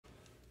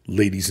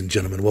Ladies and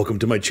gentlemen, welcome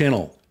to my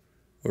channel,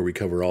 where we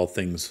cover all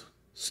things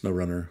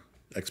Snowrunner,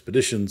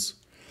 expeditions,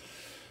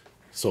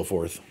 so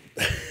forth,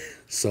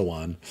 so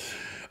on.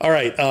 All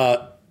right,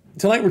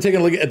 tonight we're taking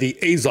a look at the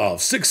Azov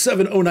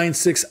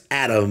 67096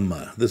 Atom.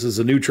 This is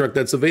a new truck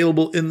that's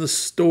available in the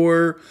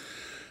store.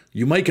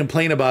 You might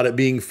complain about it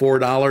being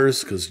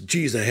 $4 because,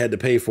 geez, I had to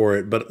pay for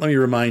it. But let me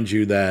remind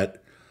you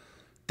that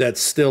that's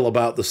still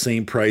about the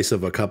same price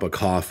of a cup of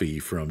coffee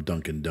from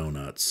Dunkin'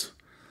 Donuts.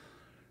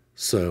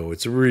 So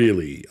it's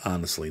really,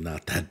 honestly,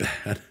 not that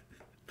bad.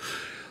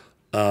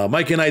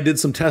 Mike and I did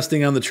some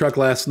testing on the truck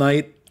last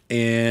night,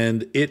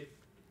 and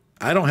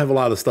I don't have a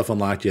lot of stuff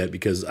unlocked yet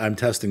because I'm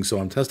testing, so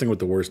I'm testing with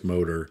the worst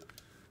motor.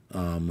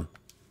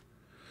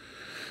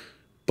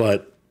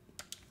 But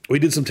we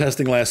did some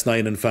testing last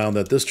night and found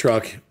that this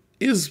truck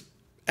is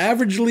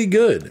averagely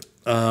good.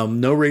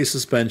 No race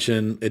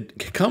suspension.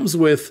 It comes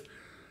with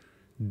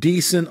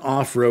decent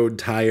off-road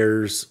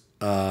tires.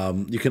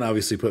 You can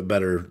obviously put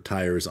better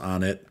tires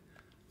on it.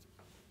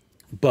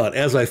 But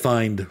as I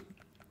find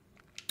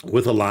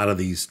with a lot of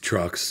these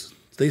trucks,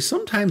 they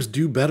sometimes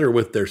do better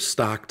with their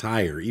stock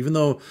tire, even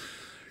though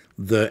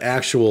the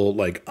actual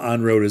like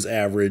on-road is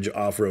average,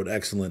 off-road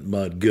excellent,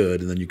 mud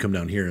good, and then you come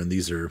down here and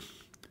these are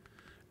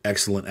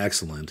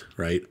excellent,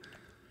 right?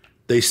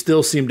 They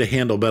still seem to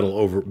handle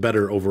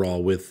better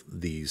overall with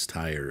these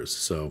tires.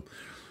 So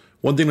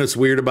one thing that's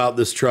weird about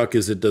this truck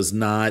is it does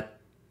not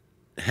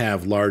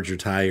have larger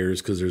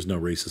tires because there's no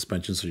race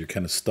suspension, so you're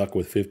kind of stuck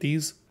with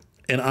 50s.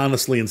 And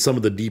honestly, in some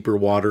of the deeper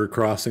water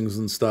crossings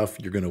and stuff,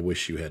 you're going to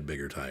wish you had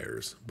bigger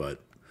tires, but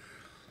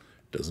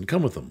it doesn't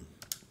come with them.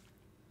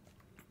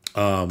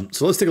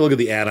 So let's take a look at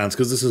the add-ons,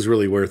 because this is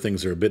really where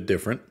things are a bit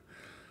different.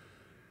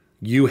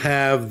 You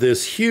have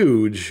this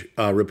huge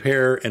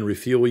repair and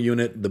refuel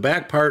unit. The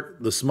back part,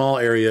 the small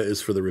area,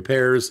 is for the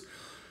repairs.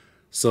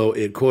 So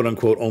it,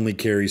 quote-unquote, only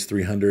carries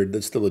 300.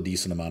 That's still a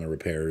decent amount of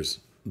repairs.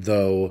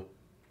 Though,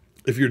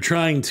 if you're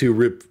trying to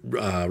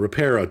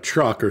repair a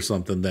truck or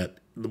something that,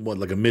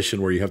 like a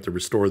mission where you have to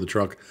restore the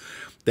truck,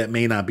 that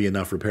may not be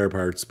enough repair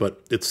parts,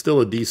 but it's still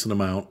a decent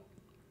amount.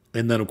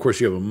 And then, of course,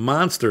 you have a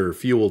monster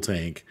fuel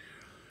tank,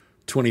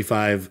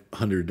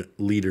 2,500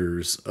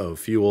 liters of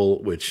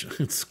fuel, which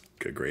it's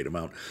a great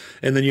amount.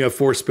 And then you have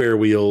 4 spare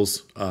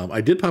wheels.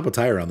 I did pop a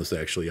tire on this,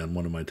 actually, on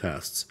one of my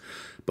tests.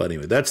 But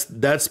anyway,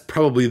 that's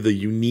probably the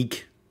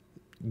unique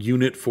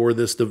unit for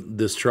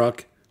this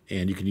truck,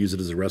 and you can use it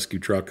as a rescue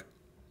truck.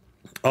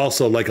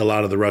 Also, like a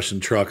lot of the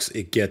Russian trucks,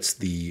 it gets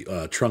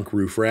the trunk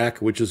roof rack,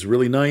 which is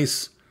really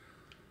nice.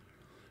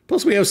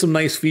 Plus, we have some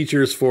nice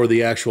features for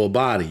the actual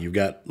body. You've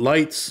got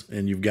lights,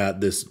 and you've got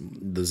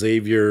the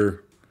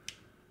Xavier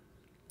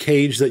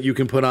cage that you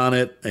can put on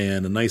it,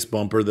 and a nice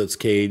bumper that's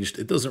caged.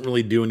 It doesn't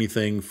really do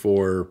anything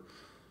for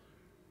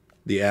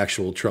the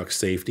actual truck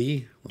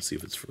safety. Let's see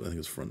if it's, I think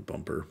it's front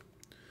bumper.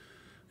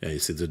 Yeah, you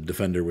see the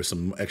Defender with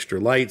some extra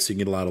lights. You can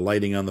get a lot of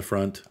lighting on the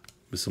front.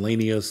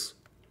 Miscellaneous.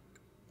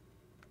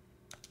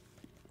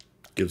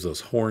 Gives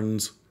us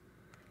horns.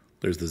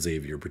 There's the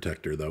Xavier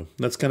protector, though.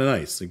 That's kind of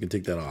nice. You can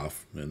take that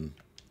off, and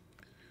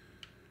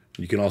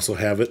you can also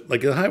have it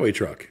like a highway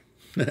truck.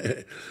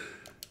 And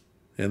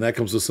that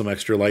comes with some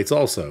extra lights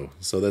also,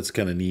 so that's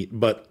kind of neat.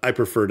 But I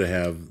prefer to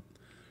have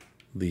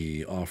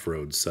the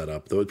off-road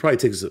setup, though it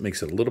probably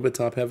makes it a little bit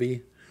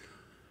top-heavy.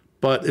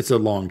 But it's a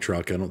long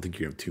truck. I don't think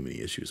you have too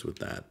many issues with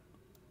that.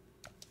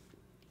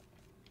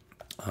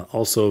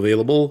 Also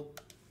available,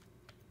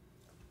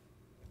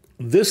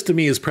 this to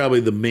me is probably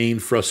the main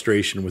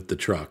frustration with the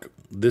truck.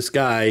 This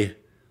guy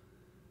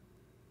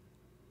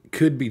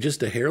could be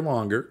just a hair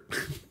longer,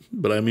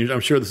 but I mean, I'm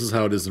sure this is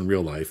how it is in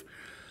real life.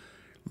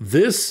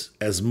 This,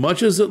 as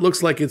much as it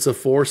looks like it's a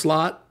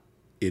 4-slot,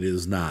 it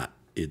is not.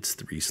 It's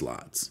 3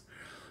 slots.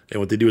 And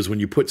what they do is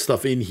when you put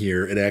stuff in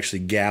here, it actually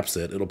gaps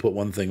it. It'll put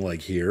one thing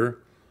like here,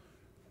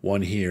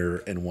 one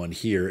here, and one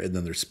here, and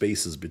then there's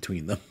spaces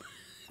between them.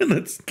 And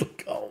it's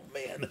like, oh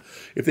man,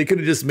 if they could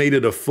have just made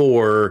it a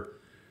 4.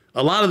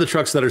 A lot of the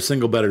trucks that are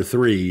single bed are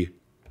 3,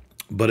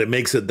 but it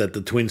makes it that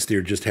the twin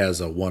steer just has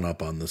a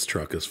 1-up on this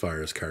truck as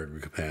far as cargo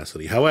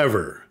capacity.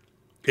 However,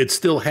 it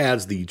still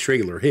has the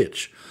trailer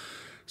hitch,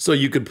 so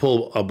you could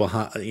pull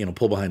behind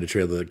a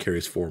trailer that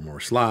carries 4 more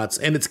slots,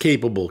 and it's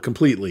capable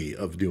completely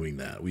of doing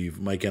that.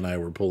 Mike and I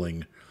were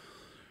pulling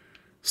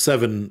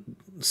seven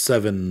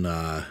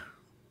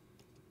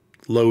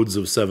loads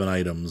of 7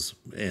 items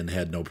and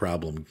had no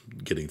problem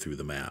getting through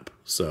the map.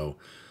 So.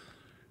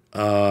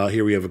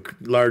 Here we have a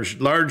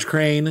large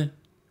crane,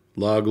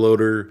 log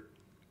loader,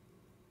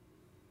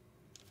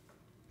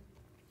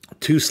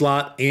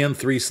 2-slot and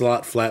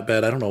 3-slot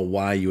flatbed. I don't know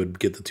why you would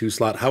get the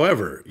 2-slot.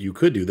 However, you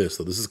could do this,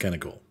 so this is kind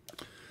of cool.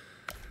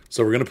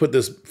 So we're going to put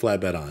this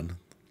flatbed on.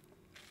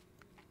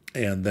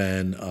 And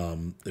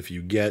then if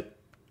you get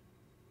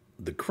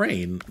the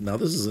crane, now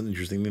this is an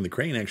interesting thing. The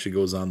crane actually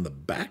goes on the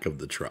back of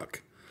the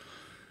truck,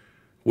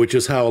 which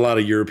is how a lot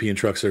of European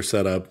trucks are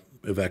set up,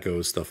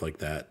 Ivecos, stuff like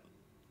that.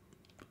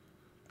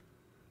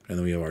 And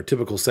then we have our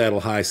typical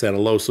saddle high,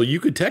 saddle low. So you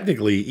could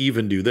technically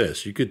even do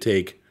this. You could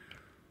take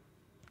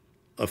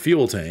a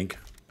fuel tank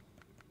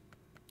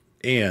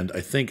And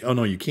I think, oh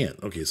no, you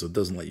can't. Okay, so it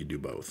doesn't let you do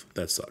both.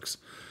 That sucks.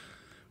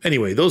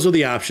 Anyway, those are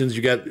the options.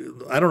 You got,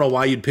 I don't know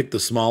why you'd pick the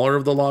smaller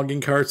of the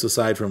logging carts,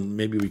 aside from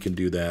maybe we can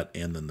do that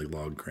and then the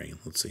log crane.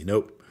 Let's see.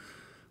 Nope.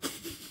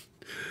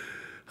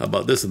 How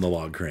about this in the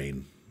log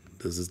crane?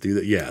 Does this do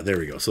that? Yeah, there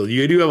we go. So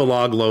you do have a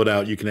log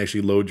loadout. You can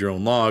actually load your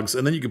own logs,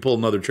 and then you can pull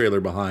another trailer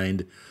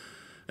behind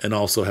and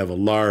also have a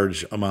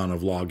large amount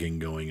of logging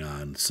going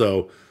on.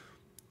 So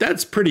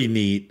that's pretty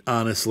neat,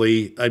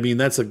 honestly. I mean,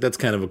 that's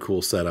kind of a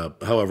cool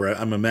setup. However,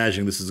 I'm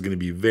imagining this is going to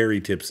be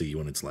very tipsy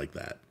when it's like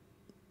that.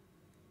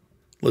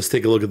 Let's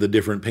take a look at the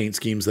different paint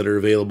schemes that are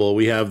available.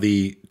 We have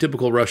the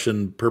typical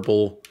Russian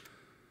purple.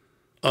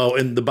 Oh,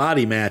 and the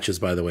body matches,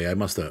 by the way. I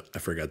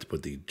forgot to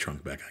put the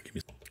trunk back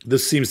on.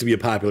 This seems to be a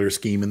popular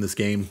scheme in this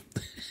game.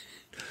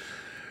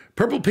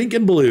 Purple, pink,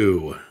 and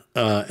blue.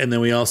 And then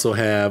we also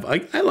have,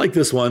 I like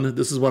this one.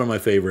 This is one of my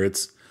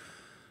favorites.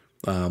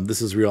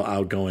 This is real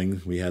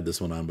outgoing. We had this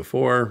one on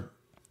before.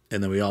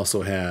 And then we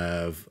also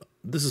have,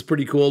 this is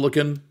pretty cool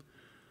looking.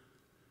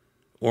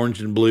 Orange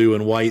and blue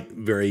and white,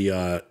 very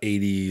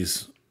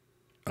 80s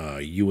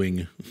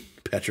Ewing,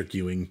 Patrick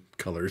Ewing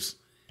colors.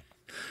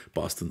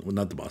 Boston, well,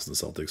 not the Boston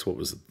Celtics. What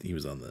was it? He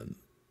was on the,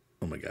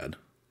 oh my God.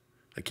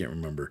 I can't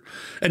remember.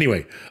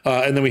 Anyway,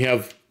 and then we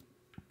have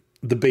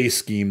the base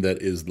scheme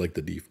that is like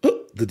the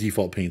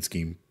default paint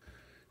scheme.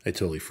 I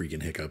totally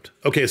freaking hiccuped.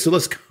 Okay, so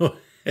let's go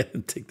ahead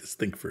and take this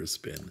thing for a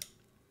spin.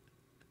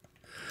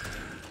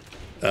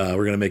 We're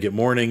going to make it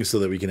morning so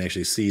that we can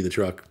actually see the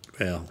truck.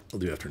 Well, we'll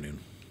do afternoon.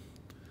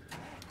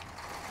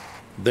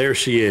 There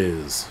she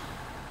is.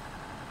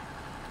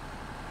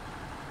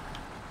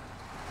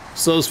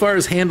 So as far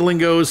as handling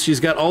goes,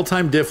 she's got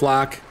all-time diff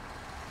lock.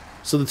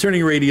 So the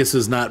turning radius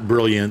is not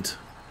brilliant,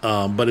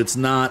 but it's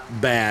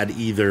not bad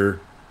either.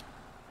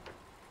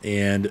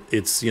 And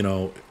it's, you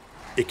know,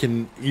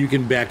 you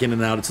can back in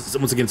and out.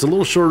 Once again, it's a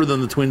little shorter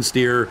than the twin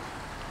steer,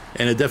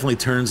 and it definitely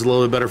turns a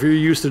little bit better. If you're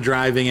used to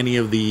driving any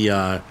of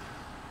the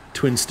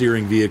twin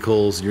steering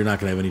vehicles, you're not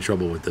going to have any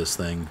trouble with this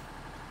thing.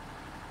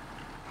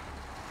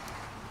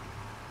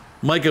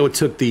 Micah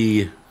took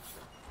the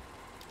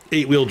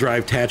 8-wheel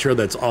drive Tatra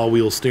that's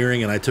all-wheel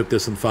steering, and I took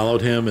this and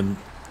followed him. And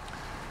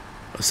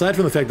aside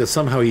from the fact that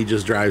somehow he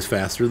just drives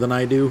faster than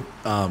I do,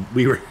 I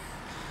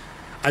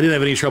didn't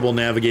have any trouble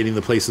navigating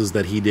the places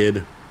that he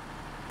did.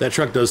 That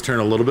truck does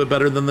turn a little bit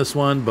better than this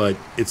one, but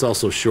it's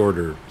also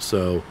shorter.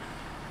 So,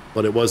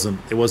 but it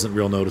wasn't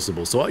real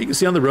noticeable. So you can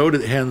see on the road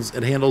it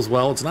handles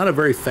well. It's not a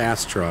very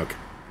fast truck.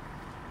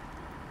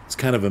 It's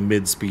kind of a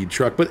mid-speed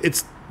truck, but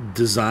it's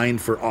designed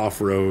for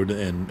off-road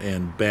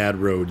and bad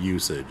road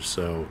usage.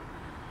 So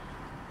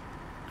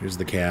here's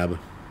the cab.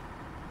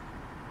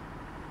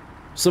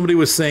 Somebody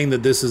was saying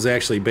that this is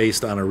actually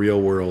based on a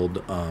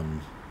real-world, I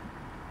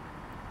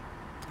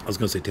was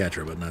going to say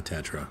Tatra, but not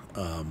Tatra.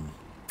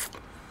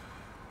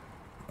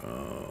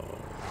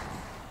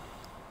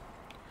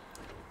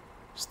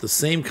 It's the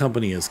same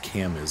company as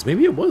Cam is.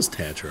 Maybe it was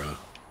Tatra.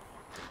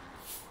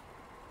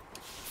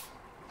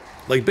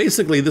 Like,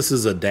 basically, this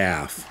is a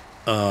DAF.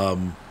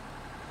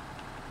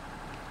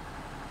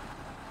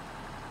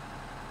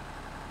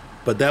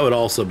 But that would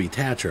also be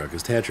Tatra,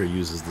 because Tatra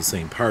uses the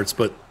same parts.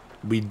 But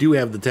we do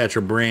have the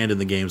Tatra brand in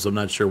the game, so I'm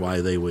not sure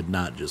why they would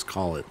not just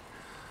call it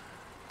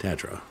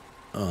Tatra.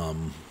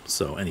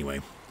 So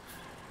anyway,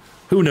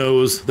 who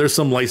knows? There's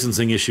some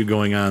licensing issue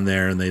going on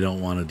there, and they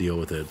don't want to deal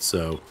with it.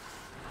 So,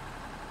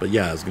 but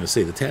yeah, I was going to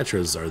say the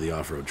Tatras are the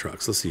off-road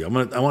trucks. Let's see. I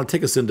want to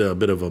take us into a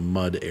bit of a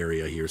mud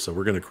area here. So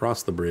we're going to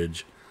cross the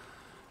bridge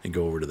and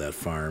go over to that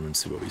farm and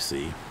see what we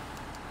see.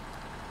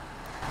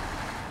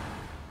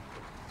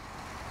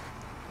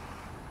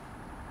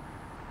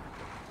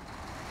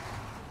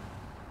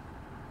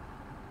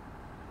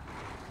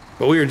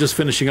 But we are just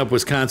finishing up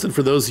Wisconsin.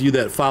 For those of you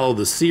that follow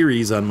the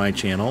series on my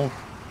channel,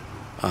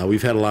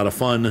 we've had a lot of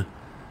fun.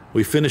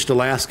 We finished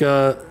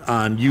Alaska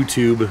on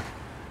YouTube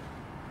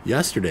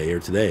yesterday or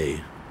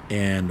today,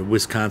 and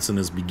Wisconsin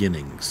is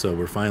beginning. So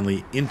we're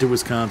finally into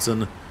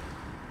Wisconsin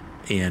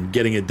and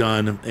getting it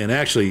done. And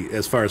actually,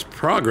 as far as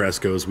progress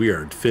goes, we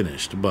are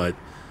finished. But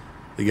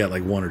we got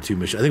like one or two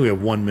missions. I think we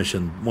have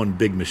one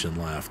big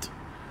mission left.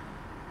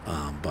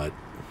 But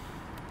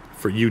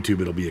for YouTube,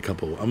 it'll be a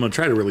couple. I'm going to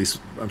try to release.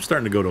 I'm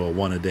starting to go to a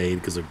one a day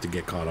to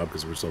get caught up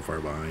because we're so far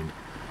behind.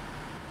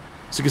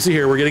 So you can see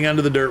here, we're getting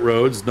onto the dirt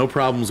roads. No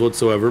problems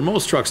whatsoever.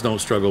 Most trucks don't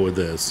struggle with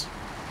this.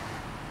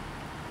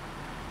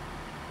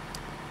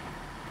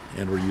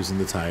 And we're using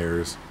the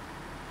tires.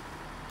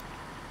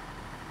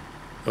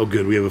 Oh,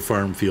 good. We have a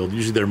farm field.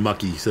 Usually they're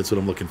mucky. So that's what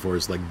I'm looking for.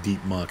 It's like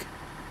deep muck.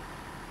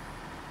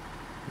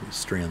 We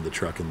strand the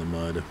truck in the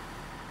mud.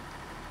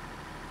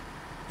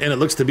 And it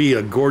looks to be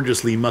a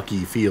gorgeously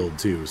mucky field,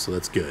 too, so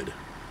that's good.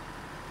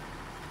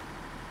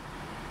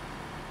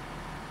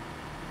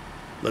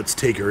 Let's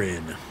take her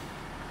in.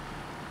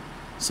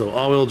 So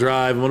all-wheel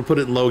drive. I'm going to put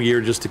it in low gear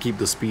just to keep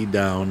the speed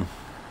down.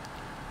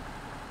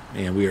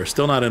 And we are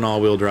still not in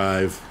all-wheel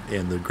drive,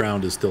 and the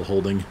ground is still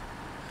holding.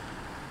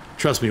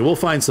 Trust me, we'll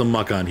find some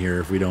muck on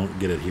here if we don't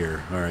get it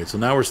here. All right, so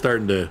now we're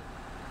starting to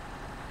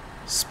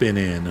spin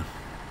in.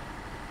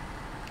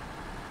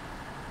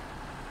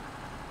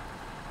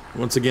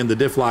 Once again, the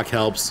diff lock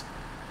helps.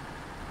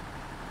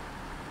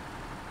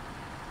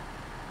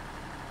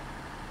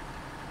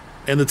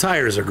 And the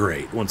tires are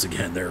great. Once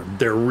again,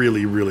 they're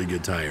really, really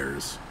good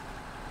tires.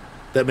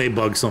 That may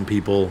bug some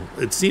people.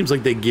 It seems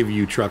like they give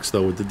you trucks,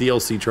 though. With the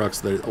DLC trucks,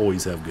 they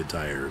always have good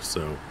tires,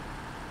 so...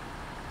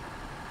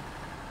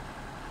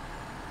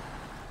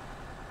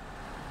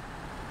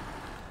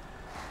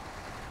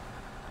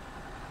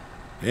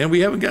 And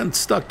we haven't gotten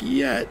stuck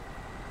yet.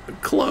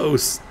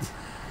 Close.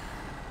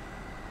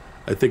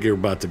 I think you're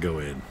about to go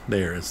in.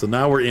 There. So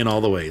now we're in all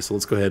the way. So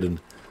let's go ahead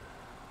and...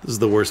 This is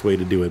the worst way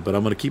to do it, but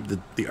I'm going to keep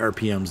the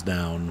RPMs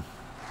down.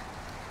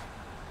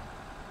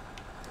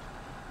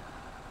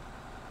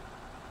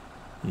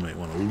 You might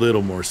want a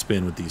little more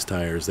spin with these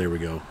tires. There we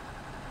go.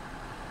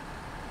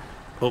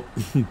 Oh.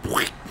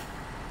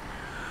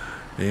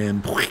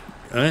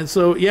 And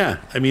so, yeah.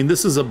 I mean,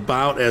 this is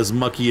about as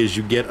mucky as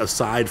you get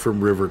aside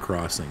from river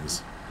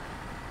crossings.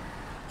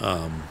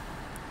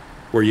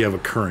 Where you have a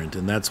current,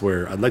 and that's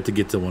where I'd like to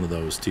get to one of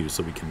those too,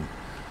 so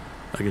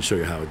I can show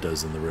you how it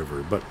does in the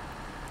river. But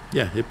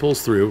yeah, it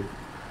pulls through.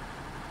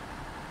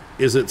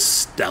 Is it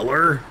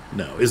stellar?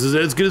 No. Is it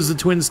as good as the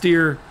twin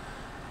steer?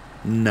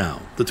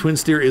 No. The twin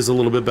steer is a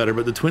little bit better,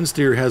 but the twin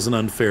steer has an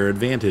unfair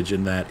advantage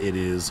in that it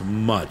is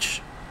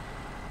much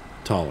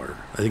taller.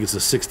 I think it's a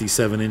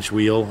 67-inch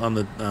wheel on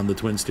the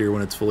twin steer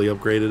when it's fully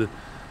upgraded.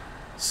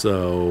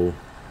 So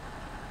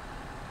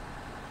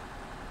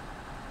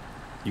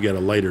you got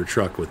a lighter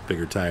truck with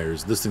bigger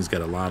tires. This thing's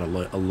got a lot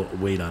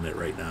of weight on it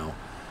right now.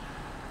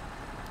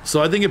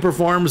 So I think it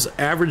performs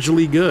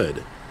averagely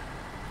good.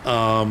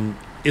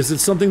 Is it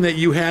something that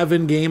you have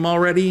in game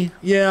already?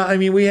 Yeah, I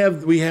mean we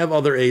have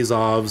other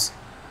Azovs,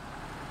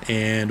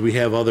 and we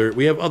have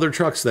other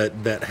trucks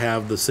that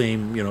have the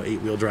same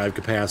 8-wheel drive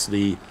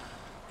capacity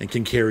and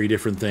can carry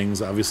different things.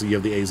 Obviously you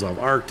have the Azov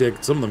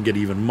Arctic. Some of them get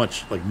even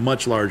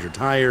much larger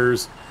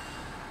tires.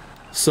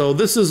 So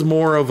this is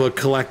more of a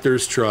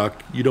collector's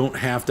truck. You don't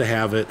have to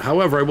have it.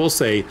 However, I will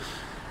say,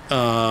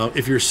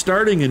 if you're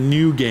starting a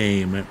new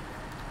game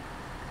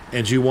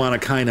and you want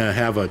to kind of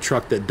have a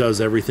truck that does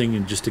everything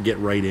and just to get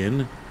right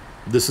in,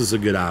 this is a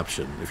good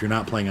option. If you're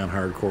not playing on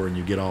hardcore and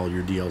you get all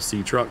your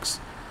DLC trucks,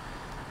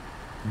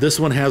 this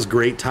one has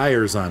great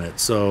tires on it,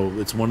 so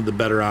it's one of the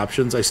better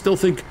options. I still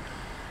think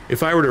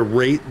if I were to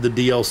rate the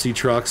DLC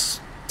trucks,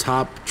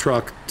 top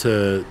truck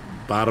to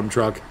bottom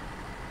truck,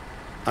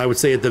 I would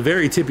say at the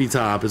very tippy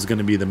top is going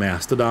to be the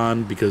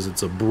Mastodon, because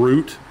it's a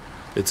brute.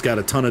 It's got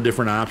a ton of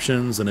different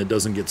options, and it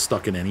doesn't get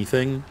stuck in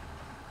anything.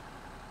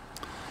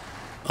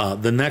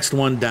 The next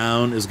one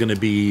down is going to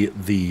be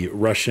the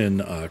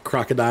Russian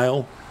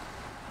Crocodile.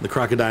 The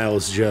Crocodile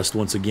is just,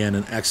 once again,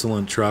 an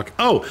excellent truck.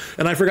 Oh,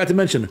 and I forgot to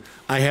mention,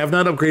 I have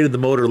not upgraded the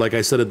motor like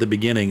I said at the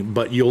beginning,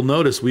 but you'll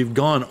notice we've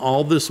gone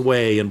all this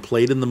way and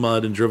played in the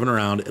mud and driven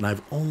around, and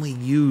I've only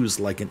used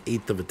like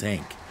 1/8 of a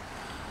tank.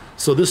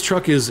 So this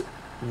truck is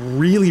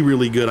really,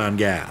 really good on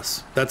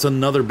gas. That's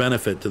another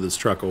benefit to this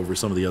truck over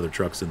some of the other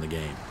trucks in the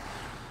game.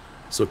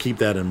 So keep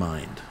that in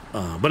mind.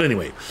 But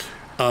anyway,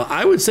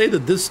 I would say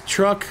that this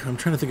truck, I'm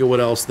trying to think of what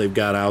else they've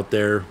got out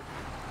there.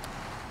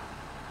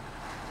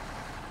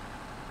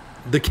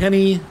 The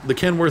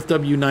Kenworth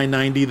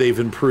W990, they've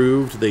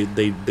improved.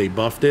 They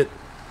buffed it.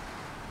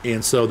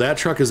 And so that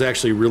truck is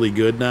actually really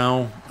good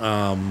now.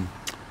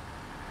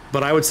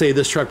 But I would say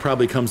this truck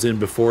probably comes in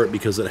before it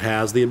because it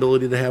has the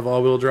ability to have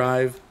all-wheel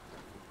drive.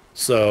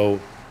 So,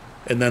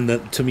 and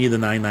then to me, the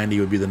 990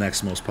 would be the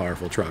next most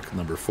powerful truck,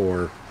 number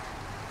 4.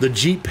 The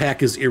Jeep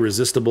pack is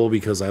irresistible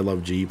because I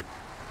love Jeep.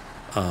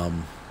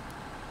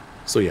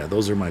 So yeah,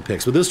 those are my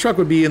picks. But this truck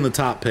would be in the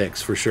top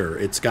picks for sure.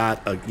 It's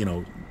got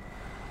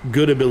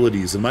good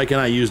abilities, and Mike and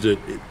I used it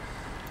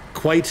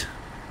quite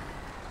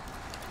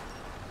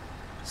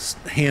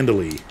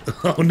handily.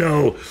 Oh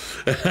no.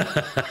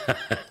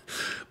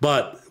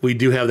 But we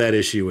do have that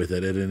issue with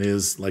it, and it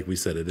is, like we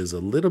said, it is a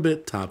little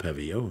bit top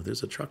heavy. Oh,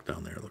 there's a truck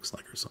down there, it looks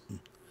like, or something.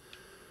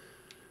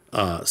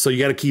 So you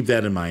got to keep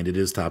that in mind. It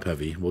is top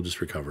heavy. We'll just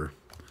recover.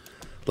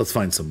 Let's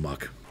find some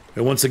muck.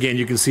 And once again,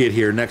 you can see it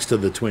here next to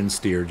the twin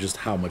steer, just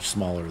how much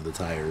smaller the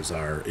tires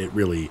are.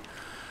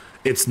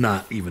 It's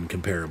not even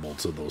comparable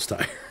to those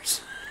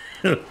tires.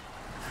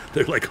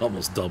 They're like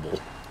almost double.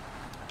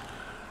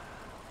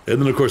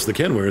 And then, of course, the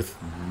Kenworth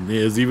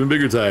has even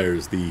bigger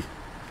tires. The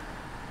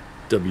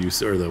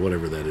or the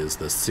whatever that is,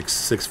 the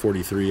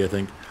 643, I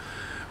think.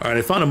 All right,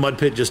 I found a mud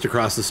pit just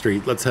across the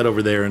street. Let's head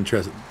over there and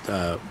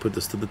put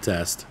this to the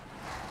test.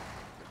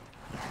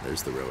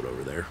 There's the road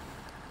over there.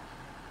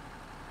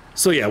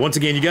 So yeah, once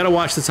again, you got to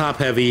watch the top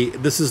heavy.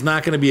 This is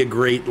not going to be a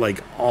great,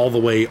 like, all the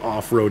way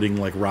off-roading,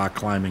 like, rock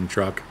climbing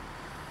truck.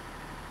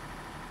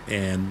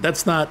 And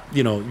that's not,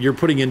 you're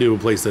putting into a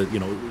place that,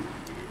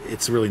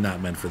 it's really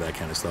not meant for that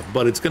kind of stuff.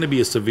 But it's going to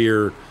be a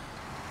severe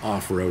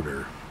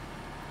off-roader.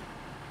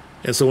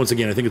 And so once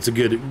again, I think it's a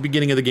good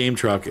beginning of the game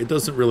truck. It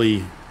doesn't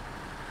really,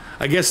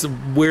 I guess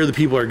where the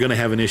people are going to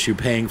have an issue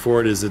paying for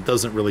it is it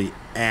doesn't really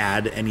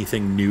add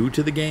anything new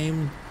to the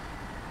game.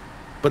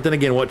 But then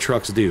again, what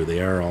trucks do?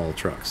 They are all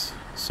trucks.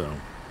 So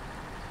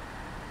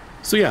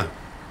yeah.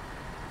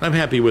 I'm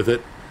happy with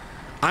it.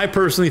 I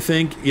personally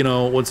think, you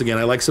know, once again,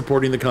 I like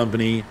supporting the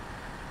company.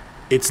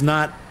 It's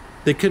not,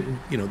 they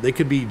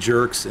could be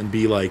jerks and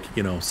be like,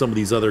 you know, some of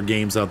these other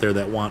games out there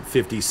that want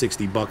 50,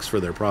 60 bucks for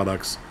their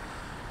products.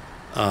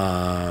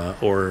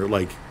 Or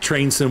like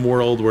Train Sim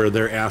World, where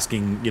they're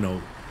asking, you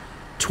know,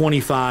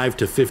 $25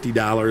 to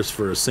 $50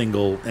 for a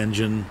single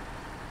engine.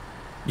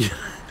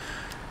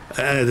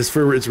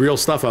 It's real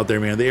stuff out there,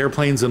 man. The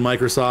airplanes in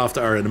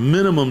Microsoft are at a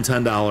minimum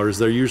 $10.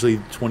 They're usually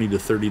 $20 to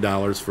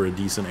 $30 for a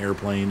decent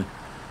airplane.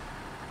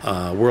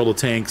 World of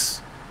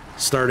Tanks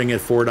starting at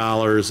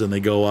 $4, and they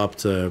go up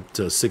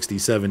to 60,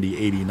 70,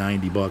 80,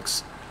 90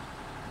 bucks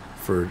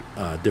for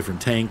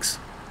different tanks.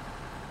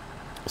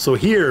 So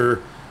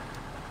here,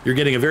 you're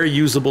getting a very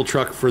usable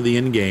truck for the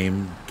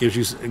in-game. Gives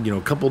you,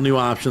 a couple new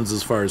options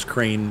as far as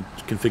crane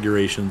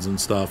configurations and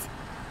stuff.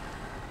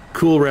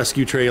 Cool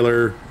rescue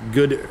trailer,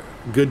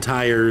 good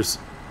tires,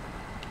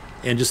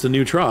 and just a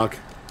new truck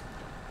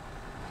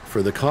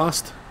for the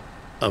cost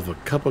of a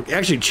cup of,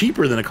 actually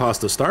cheaper than the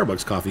cost of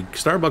Starbucks coffee.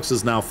 Starbucks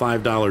is now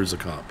 $5 a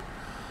cup.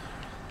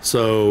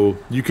 So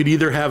you could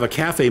either have a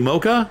cafe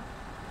mocha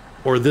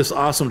or this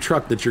awesome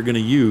truck that you're going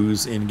to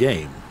use in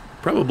game.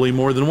 Probably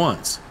more than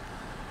once.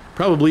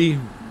 Probably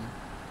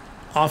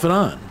off and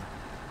on.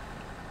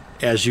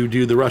 As you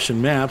do the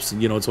Russian maps,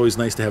 it's always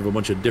nice to have a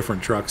bunch of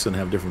different trucks and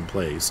have different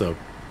plays. So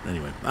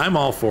anyway, I'm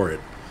all for it.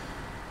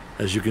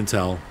 As you can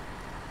tell.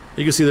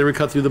 You can see there we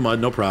cut through the mud,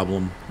 no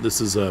problem.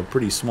 This is a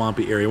pretty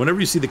swampy area. Whenever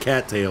you see the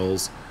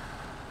cattails,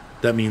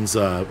 that means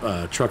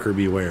trucker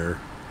beware.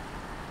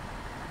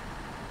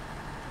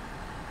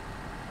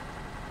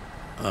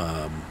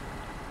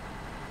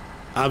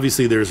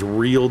 Obviously, there's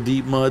real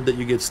deep mud that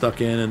you get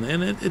stuck in,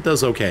 and it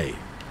does okay.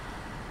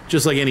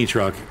 Just like any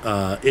truck.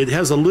 It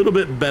has a little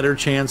bit better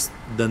chance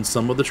than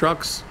some of the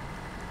trucks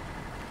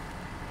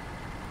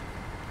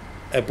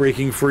at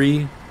breaking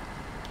free,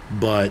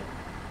 but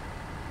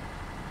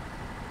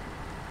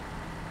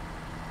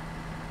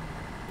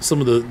some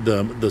of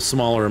the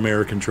smaller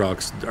American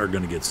trucks are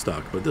going to get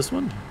stuck. But this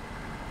one,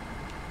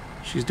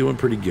 she's doing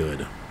pretty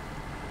good.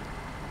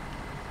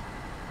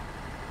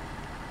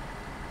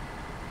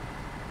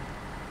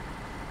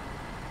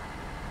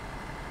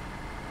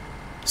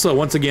 So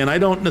once again, I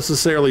don't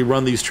necessarily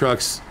run these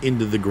trucks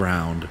into the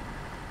ground,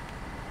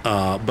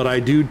 but I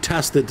do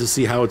test it to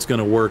see how it's going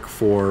to work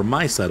for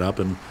my setup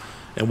and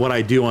what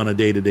I do on a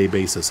day-to-day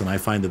basis. And I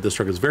find that this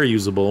truck is very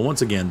usable. And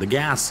once again, the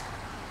gas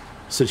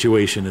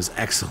situation is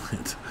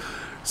excellent.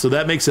 So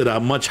that makes it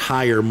a much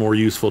higher, more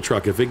useful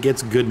truck. If it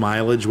gets good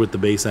mileage with the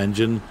base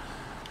engine,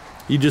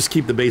 you just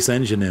keep the base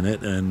engine in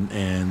it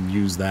and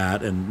use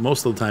that. And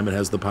most of the time it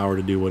has the power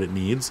to do what it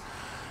needs.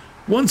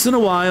 Once in a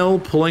while,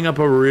 pulling up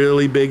a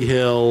really big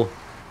hill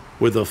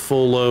with a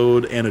full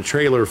load and a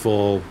trailer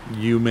full,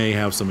 you may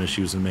have some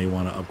issues and may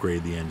want to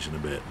upgrade the engine a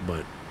bit.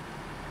 But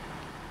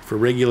for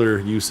regular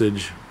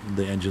usage,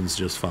 the engine's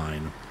just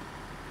fine.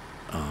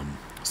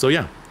 So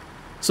yeah.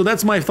 So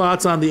that's my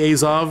thoughts on the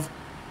Azov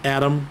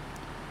Atom.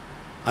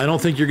 I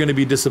don't think you're going to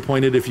be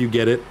disappointed if you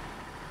get it.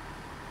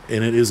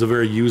 And it is a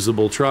very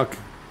usable truck.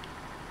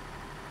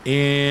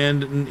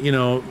 And,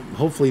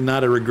 hopefully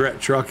not a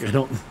regret truck.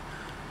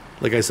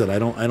 Like I said, I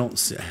don't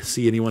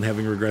see anyone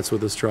having regrets with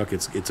this truck.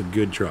 It's a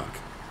good truck,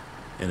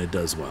 and it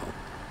does well.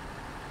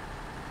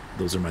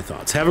 Those are my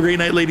thoughts. Have a great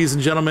night, ladies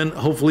and gentlemen.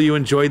 Hopefully you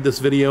enjoyed this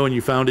video and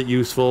you found it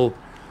useful.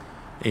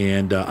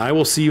 And I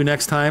will see you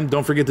next time.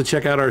 Don't forget to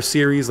check out our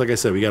series. Like I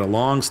said, we got a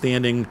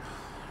long-standing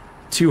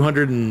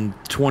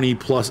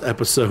 220-plus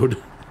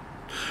episode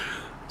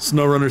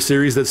Snowrunner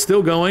series that's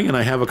still going, and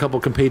I have a couple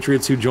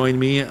compatriots who join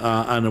me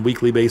on a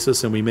weekly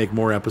basis, and we make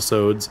more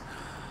episodes.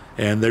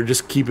 And they're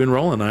just keeping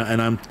rolling.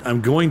 And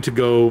I'm going to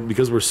go,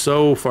 because we're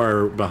so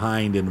far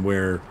behind in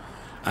where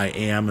I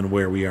am and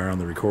where we are on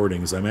the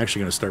recordings, I'm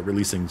actually going to start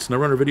releasing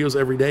Snowrunner videos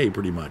every day,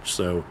 pretty much.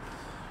 So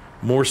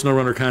more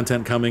Snowrunner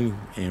content coming,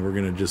 and we're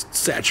going to just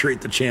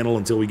saturate the channel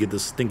until we get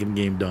this stinking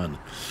game done.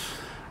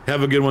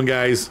 Have a good one,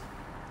 guys.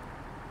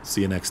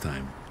 See you next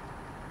time.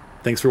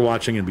 Thanks for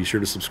watching, and be sure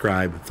to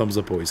subscribe. Thumbs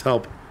up always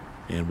help,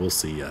 and we'll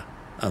see you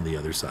on the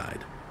other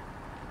side.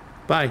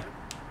 Bye.